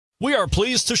We are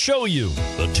pleased to show you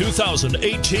the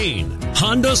 2018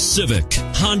 Honda Civic.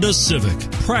 Honda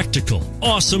Civic. Practical,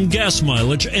 awesome gas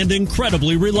mileage, and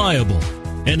incredibly reliable.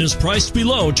 And is priced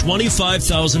below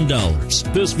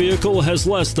 $25,000. This vehicle has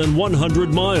less than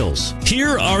 100 miles.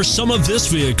 Here are some of this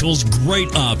vehicle's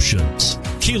great options: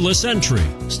 keyless entry,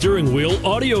 steering wheel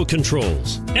audio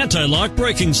controls, anti-lock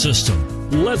braking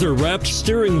system, leather-wrapped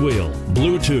steering wheel,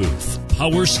 Bluetooth,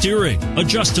 power steering,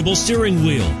 adjustable steering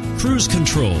wheel, cruise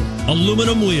control,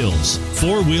 aluminum wheels,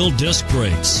 four-wheel disc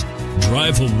brakes.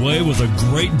 Drive away with a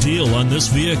great deal on this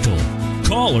vehicle.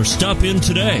 Call or stop in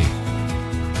today.